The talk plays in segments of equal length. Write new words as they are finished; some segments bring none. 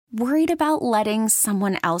Worried about letting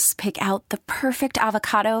someone else pick out the perfect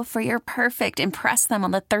avocado for your perfect impress them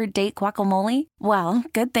on the third date guacamole? Well,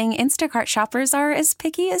 good thing Instacart shoppers are as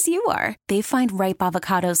picky as you are. They find ripe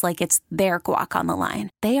avocados like it's their guac on the line.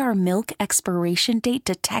 They are milk expiration date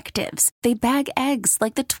detectives. They bag eggs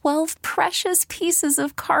like the 12 precious pieces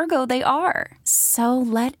of cargo they are. So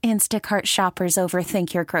let Instacart shoppers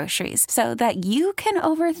overthink your groceries so that you can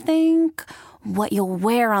overthink what you'll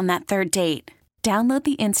wear on that third date. Download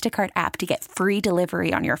the Instacart app to get free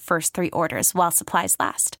delivery on your first 3 orders while supplies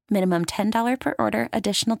last. Minimum $10 per order.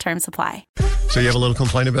 Additional terms apply. So you have a little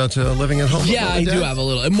complaint about living at home? Yeah, I do have a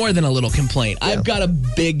little, more than a little complaint. Yeah. I've got a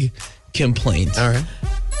big complaint. All right.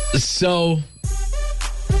 So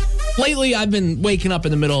lately I've been waking up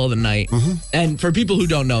in the middle of the night. Mm-hmm. And for people who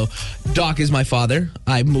don't know, Doc is my father.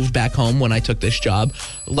 I moved back home when I took this job,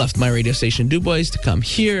 left my radio station Du Bois to come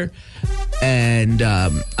here. And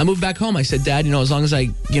I moved back home. I said, Dad, as long as I,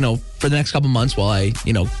 for the next couple months while I,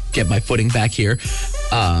 get my footing back here,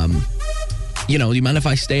 do you mind if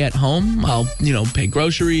I stay at home? I'll, pay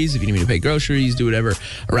groceries. If you need me to pay groceries, do whatever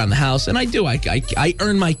around the house. And I do. I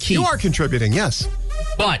earn my keep. You are contributing, yes.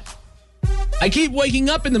 But I keep waking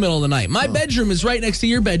up in the middle of the night. My bedroom is right next to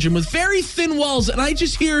your bedroom with very thin walls. And I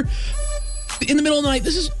just hear in the middle of the night,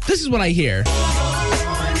 this is what I hear.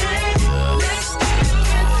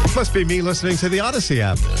 Must be me listening to the Odyssey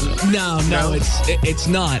app. No, it's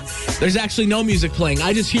not. There's actually no music playing.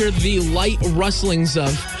 I just hear the light rustlings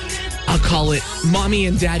of, I'll call it mommy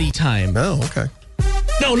and daddy time. Oh, okay.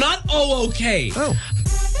 No, not okay. Oh.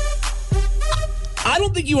 I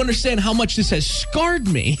don't think you understand how much this has scarred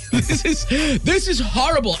me. This is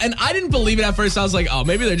horrible. And I didn't believe it at first. I was like, oh,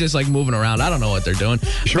 maybe they're just like moving around. I don't know what they're doing.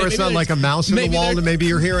 Sure, maybe it's not like a mouse in the wall that maybe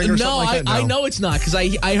you're hearing or something like that? No, I know it's not because I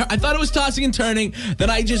thought it was tossing and turning.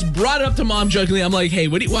 Then I just brought it up to Mom jokingly. I'm like, hey,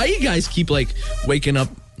 why do you guys keep like waking up,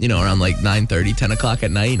 around like 9:30, 10 o'clock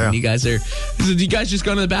at night? Yeah. And you guys do you guys just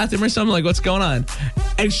go to the bathroom or something? Like, what's going on?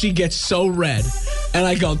 And she gets so red. And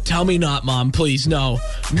I go, tell me not, Mom, please, no.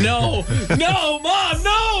 No, Mom,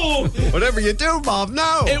 no. Whatever you do, Mom,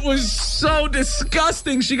 no. It was so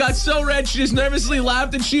disgusting. She got so red, she just nervously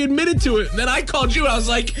laughed and she admitted to it. And then I called you and I was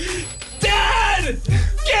like, Dad,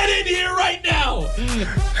 get in here right now.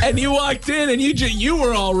 And you walked in and you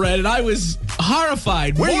were all red and I was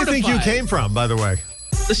horrified, Where mortified. do you think you came from, by the way?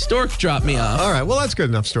 The stork dropped me off. All right, well, that's good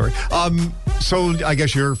enough story. So I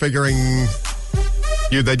guess you're figuring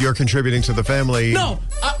that you're contributing to the family. No,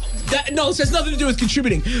 this has nothing to do with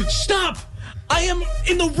contributing. Stop! I am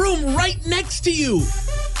in the room right next to you.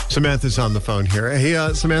 Samantha's on the phone here.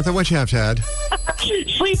 Hey, Samantha, what you have to add?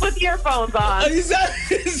 Sleep with earphones on. Is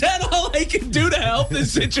that all I can do to help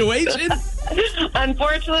this situation?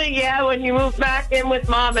 Unfortunately, yeah, when you move back in with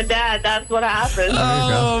Mom and Dad, that's what happens.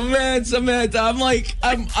 Oh man, Samantha,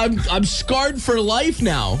 I'm scarred for life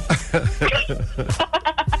now.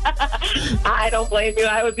 I don't blame you.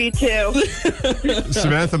 I would be too.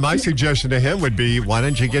 Samantha, my suggestion to him would be, why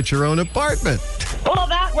don't you get your own apartment? Well,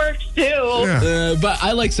 that works too. Yeah. But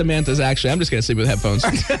I like Samantha's, actually. I'm just going to sleep with headphones.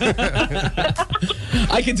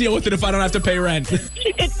 I can deal with it if I don't have to pay rent.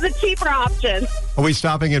 It's the cheaper option. Are we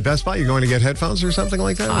stopping at Best Buy? You're going to get headphones or something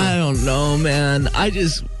like that? I don't know, man.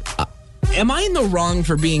 Am I in the wrong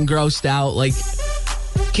for being grossed out? Like,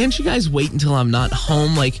 can't you guys wait until I'm not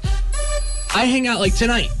home? Like, I hang out like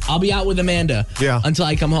tonight. I'll be out with Amanda until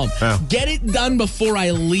I come home. Yeah. Get it done before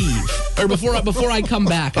I leave. Or before I come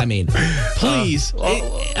back, I mean. Please.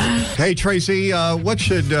 Hey, Tracy, what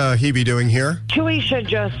should he be doing here? Chewy should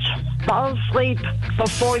just fall asleep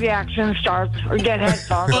before the action starts or get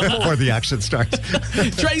headphones. Before the action starts.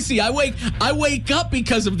 Tracy, I wake up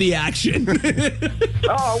because of the action.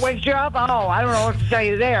 Oh, wakes you up? Oh, I don't know what to tell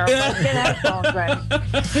you there. But get headphones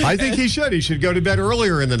then. I think he should. He should go to bed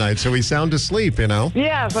earlier in the night so he's sound asleep,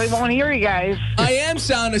 Yeah, so he won't hear you guys. I am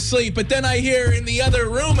sound asleep, but then I hear in the other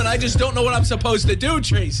room and I just don't know what I'm supposed to do,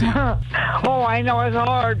 Tracy. Oh, I know it's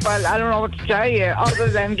hard, but I don't know what to tell you other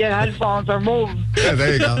than get headphones or move. Yeah,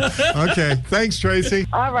 there you go. Okay, thanks, Tracy.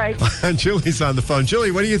 All right. Julie's on the phone.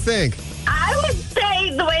 Julie, what do you think? I would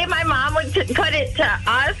say the way my mom would put it to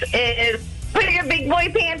us is put your big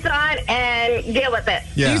boy pants on and deal with it.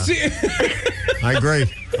 Yeah. You see? I agree.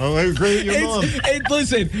 Oh, I agree with your mom.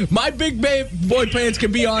 Listen, my big boy pants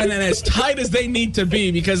can be on and as tight as they need to be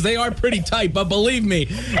because they are pretty tight. But believe me,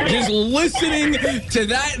 just listening to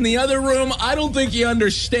that in the other room, I don't think you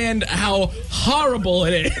understand how horrible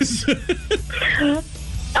it is.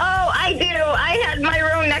 Oh, I do. I had my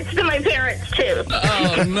room next to my parents, too.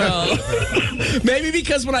 Oh, no. Maybe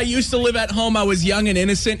because when I used to live at home, I was young and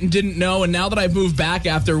innocent and didn't know. And now that I've moved back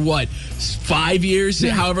after, 5 years,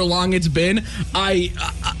 however long it's been, I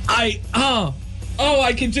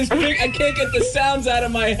can just I can't get the sounds out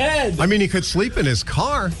of my head. I mean, he could sleep in his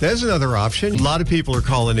car. There's another option. A lot of people are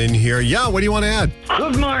calling in here. Yeah, what do you want to add?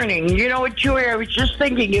 Good morning. You know what, Joey? I was just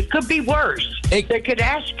thinking it could be worse. They could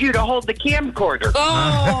ask you to hold the camcorder.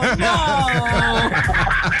 Oh, no.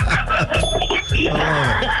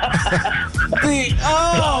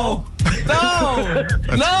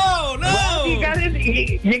 No.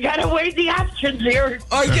 You gotta weigh the options here.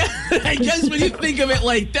 I guess when you think of it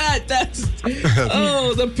like that, that's...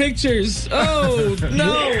 Oh, the pictures. Oh,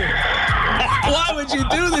 no. Why would you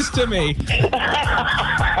do this to me?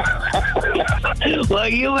 Well,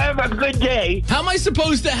 you have a good day. How am I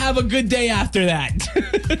supposed to have a good day after that?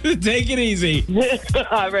 Take it easy.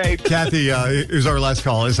 All right. Kathy, who's our last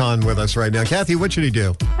call, is on with us right now. Kathy, what should he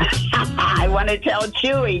do? I want to tell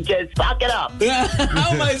Chewy, just suck it up.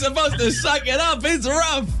 How am I supposed to suck it up? It's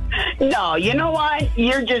rough. No, you know what?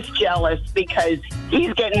 You're just jealous because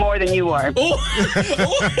he's getting more than you are. Oh,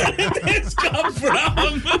 where did this come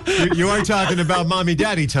from? You are talking about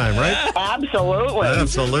mommy-daddy time, right? Absolutely.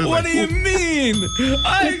 Absolutely. What do you mean?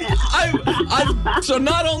 So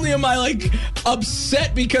not only am I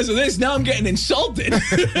upset because of this, now I'm getting insulted.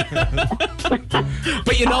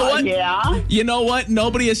 But you know what? Yeah. You know what?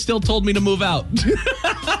 Nobody has still told me to move out.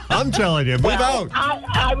 I'm telling you, move out.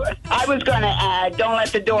 I was going to add, don't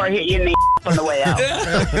let the door hit you in the on the way out.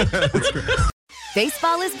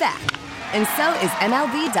 Baseball is back, and so is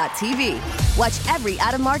MLB.tv. Watch every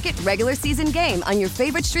out-of-market regular season game on your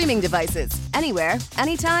favorite streaming devices, anywhere,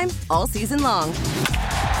 anytime, all season long.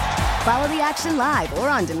 Follow the action live or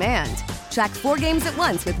on demand. Track 4 games at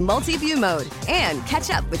once with multi-view mode and catch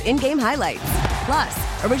up with in-game highlights. Plus,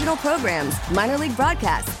 original programs, minor league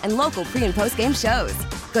broadcasts, and local pre- and post-game shows.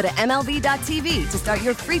 Go to MLB.tv to start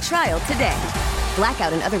your free trial today.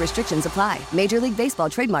 Blackout and other restrictions apply. Major League Baseball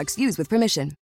trademarks used with permission.